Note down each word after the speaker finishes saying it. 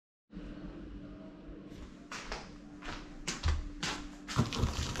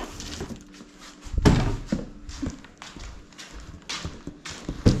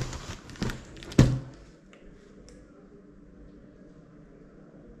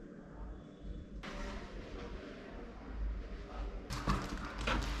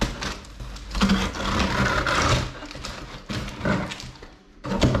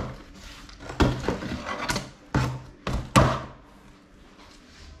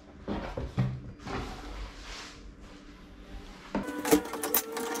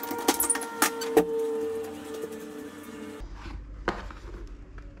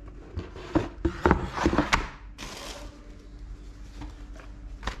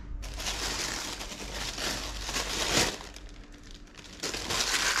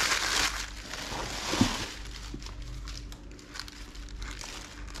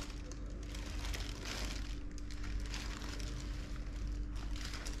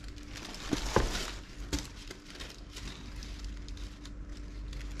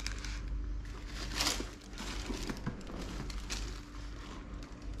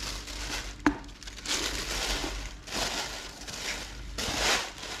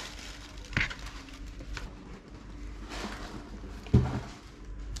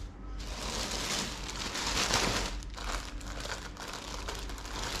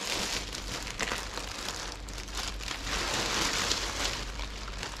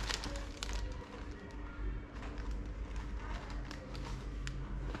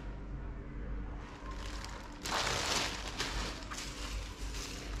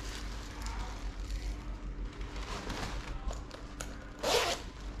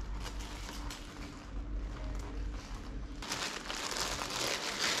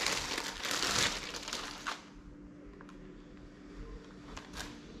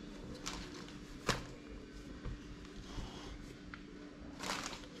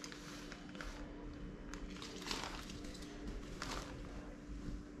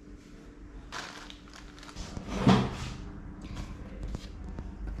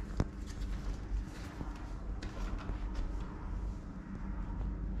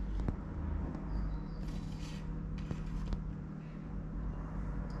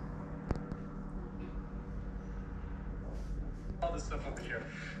this stuff over here.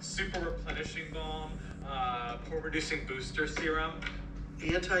 Super replenishing balm, pore reducing booster serum.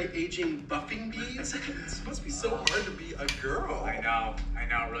 Anti-aging buffing beads? It must be so hard to be a girl. I know.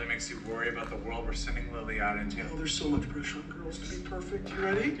 It really makes you worry about the world we're sending Lily out into. Oh, there's so much pressure on girls to be perfect. You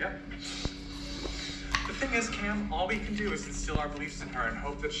ready? Yep. The thing is, Cam, all we can do is instill our beliefs in her and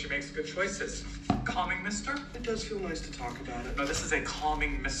hope that she makes good choices. Calming mister? It does feel nice to talk about it. No, this is a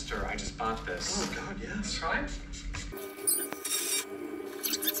calming mister. I just bought this. Oh, God, yes. Try it.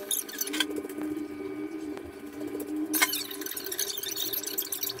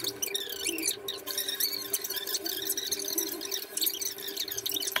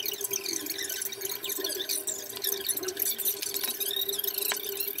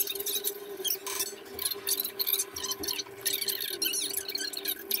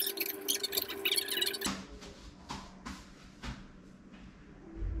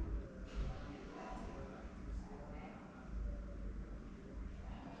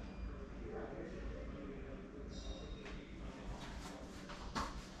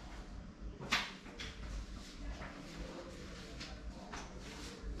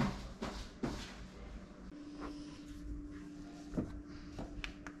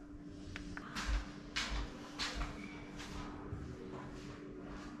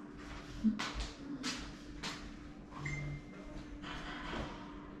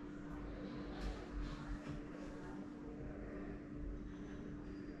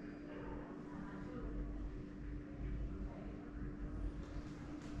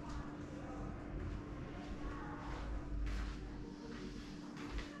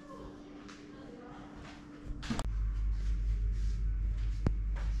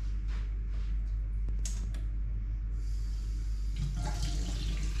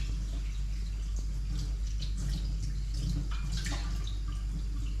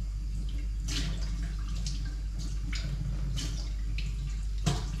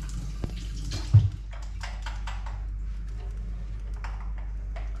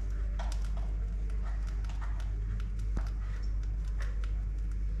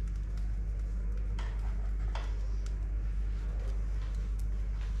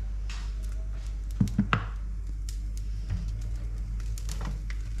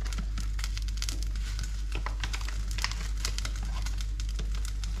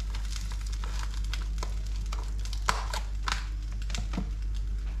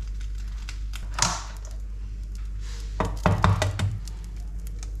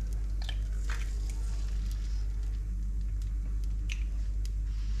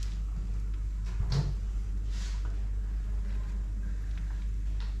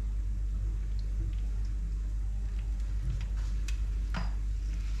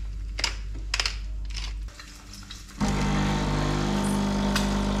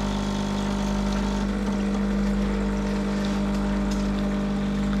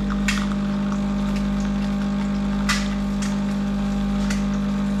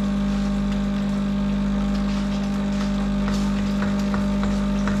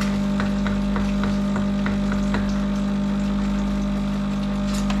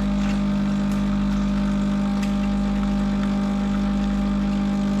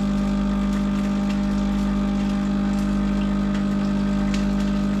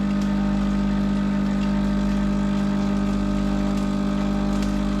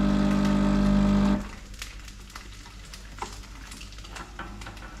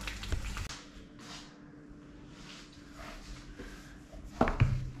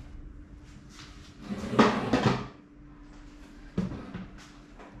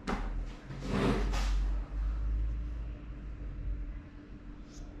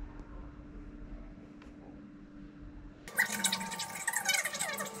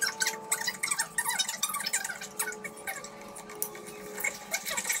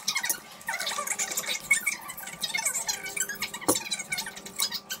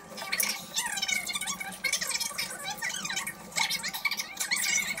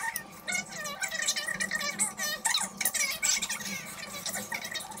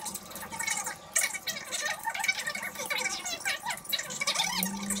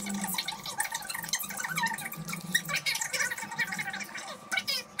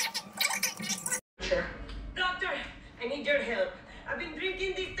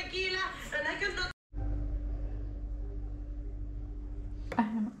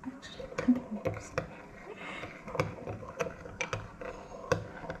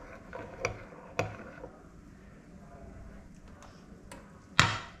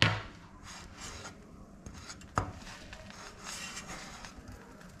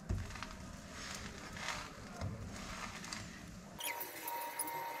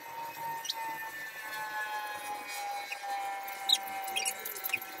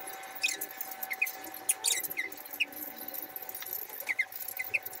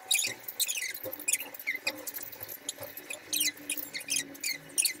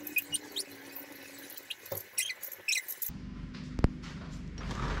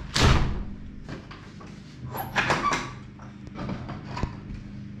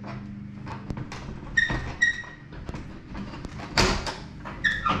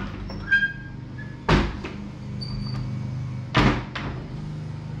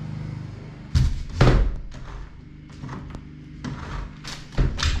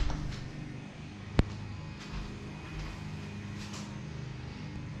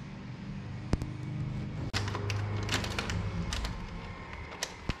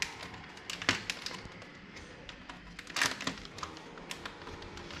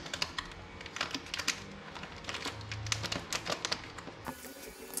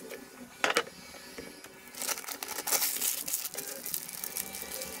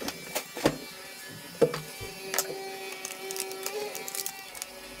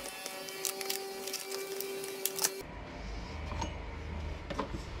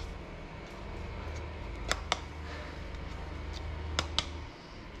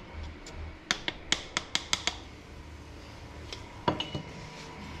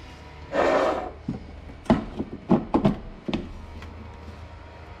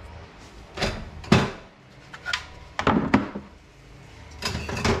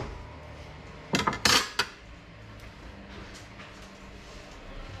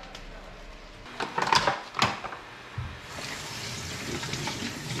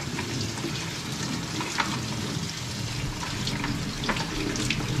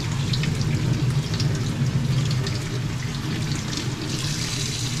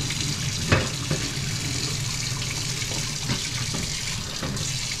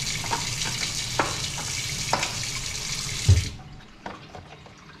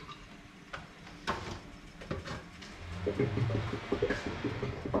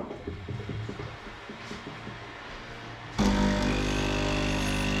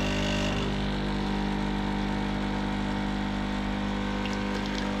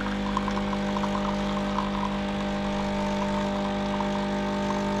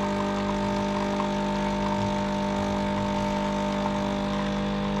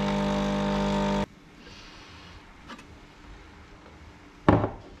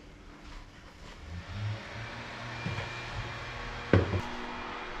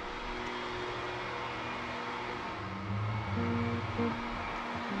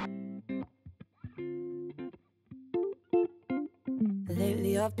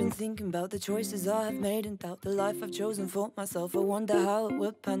 I've been thinking about the choices I have made and doubt the life I've chosen for myself. I wonder how it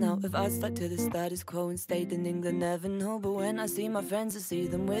would pan out if I'd stuck to the status quo and stayed in England. Never know, but when I see my friends, I see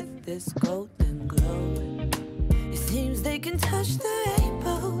them with this golden glow. It seems they can touch the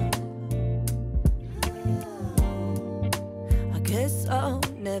rainbow. I guess I'll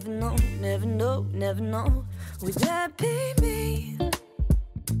never know, never know, never know. Would that be me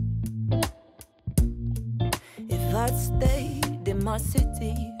if I'd stayed in my city?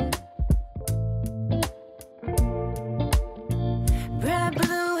 Red,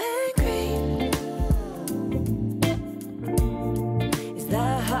 blue and green. Is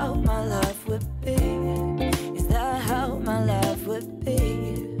that how my life would be? Is that how my life would be?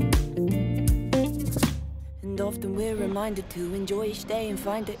 And often we're reminded to enjoy each day and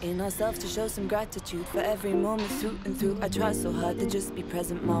find it in ourselves to show some gratitude for every moment through and through. I try so hard to just be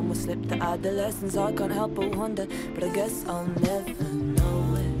present, mom will slip the adolescence. I can't help but wonder, but I guess I'll never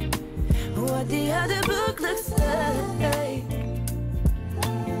know it. What the other book looks like.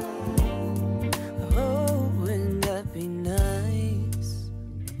 Oh, wouldn't that be nice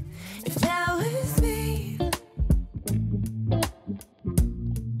if that was me?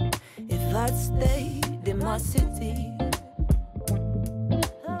 If I'd stayed in my city.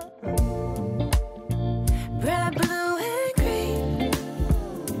 Red, blue and green.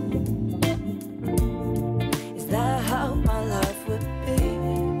 Is that how my life would be?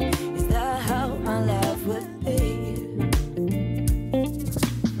 Is that how my life would be?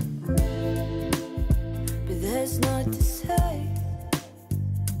 But there's not to say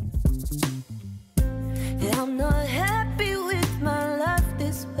that I'm not happy with my life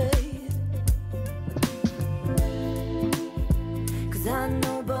this way. 'Cause I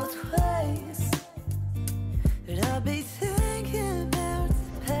know both ways that I'll be thinking about the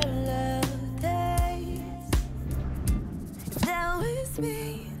parallel days. If that was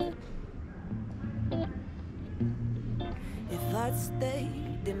me, if I'd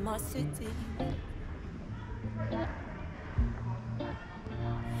stayed in my city.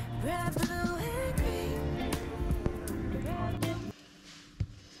 Red, blue and green.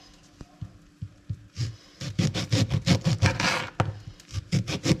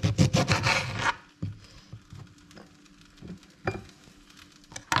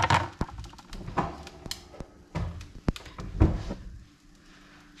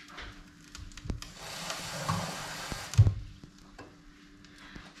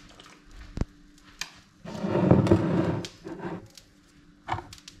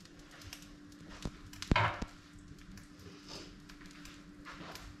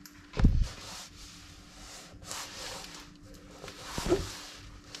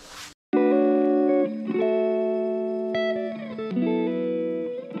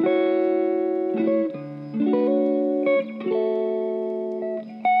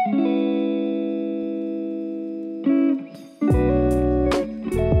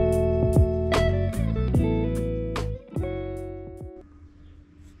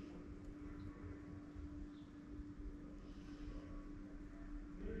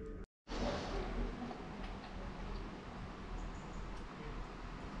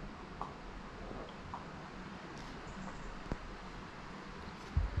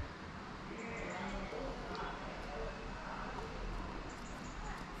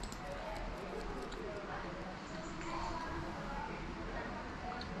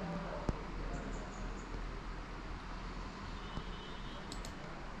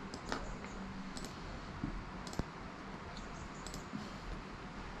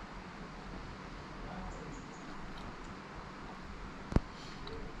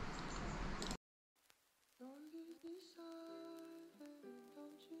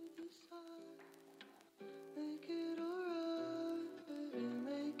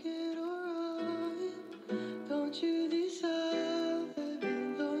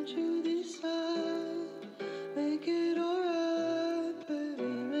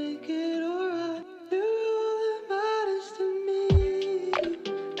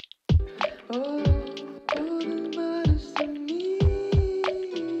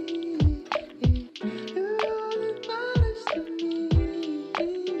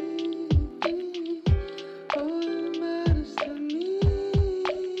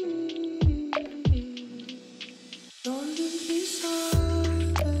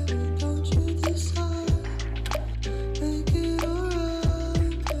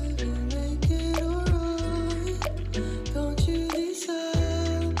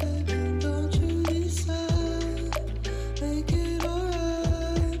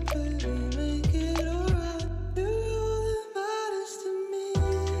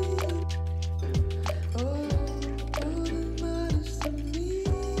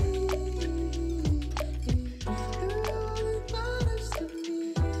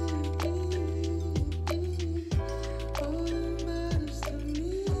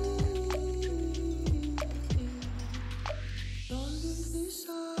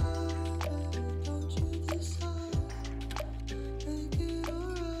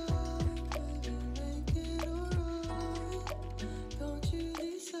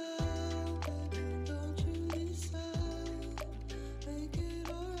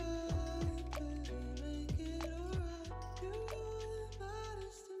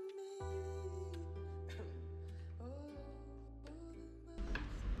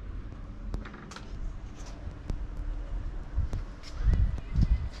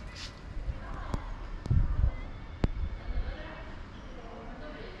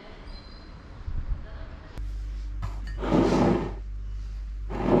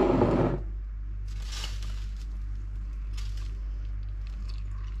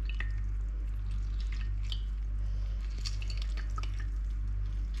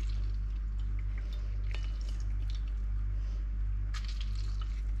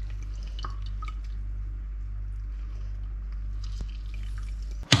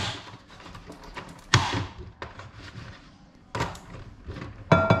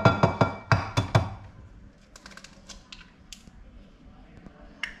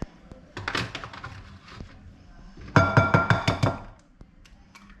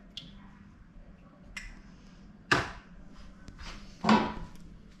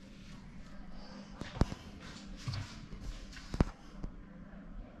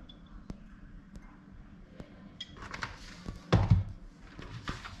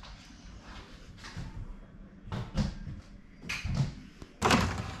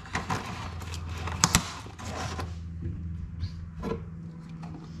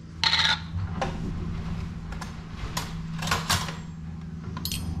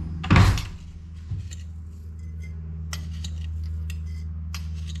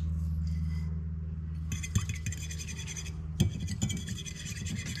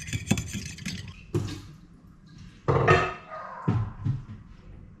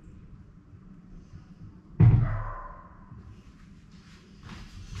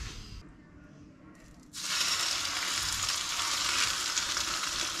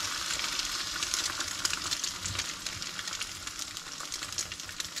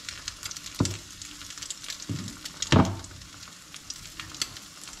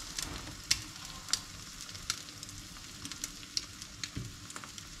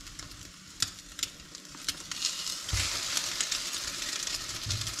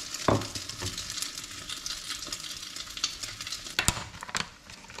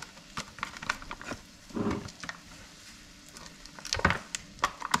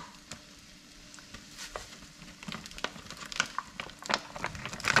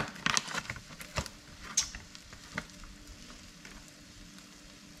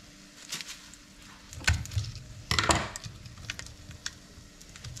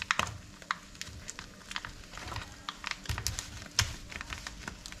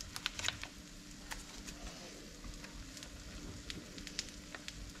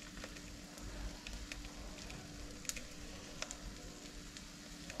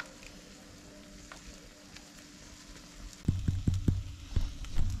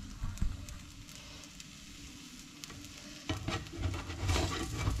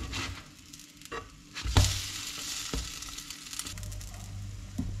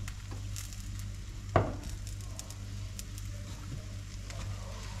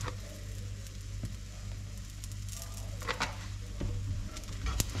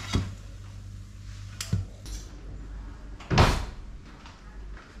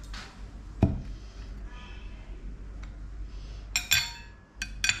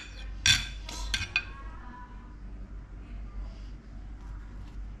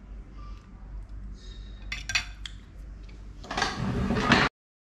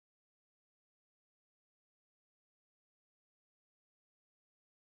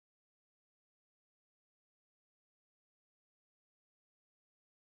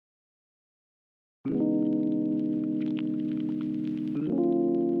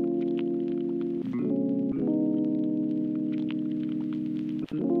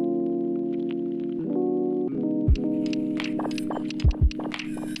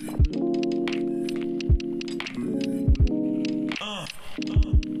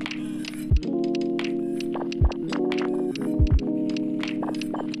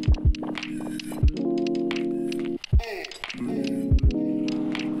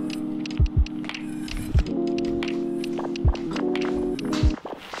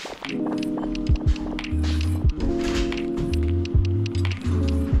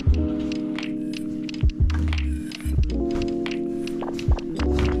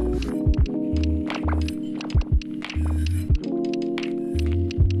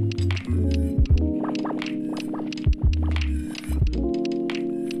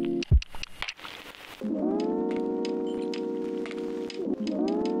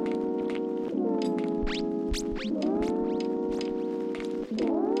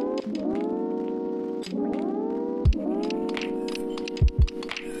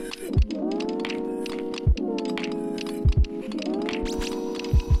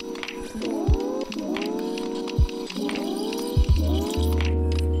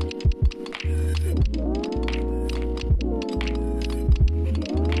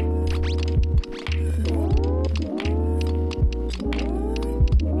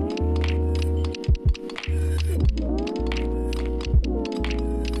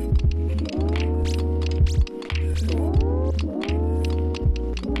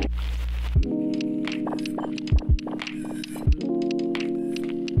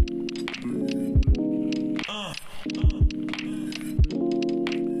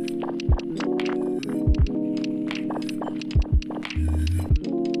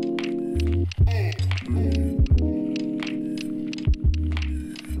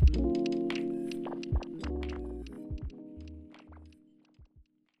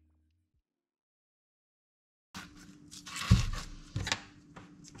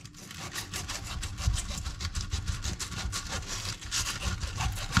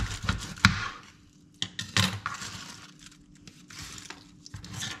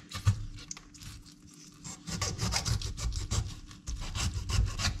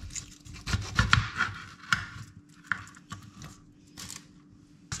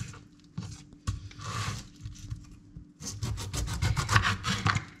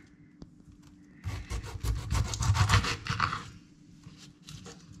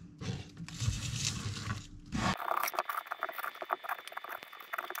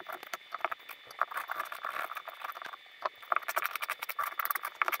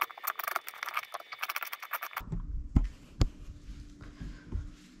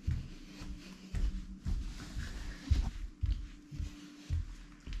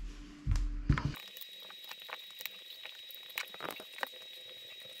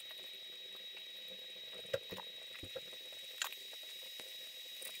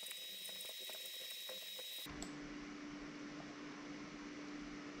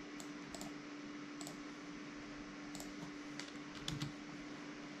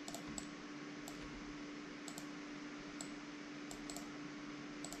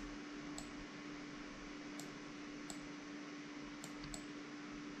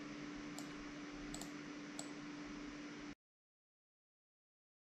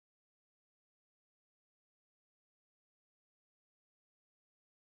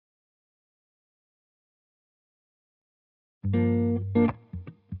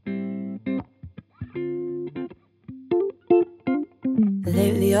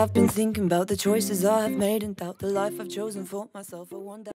 Lately I've been thinking about the choices I have made and doubt the life I've chosen for myself. I wonder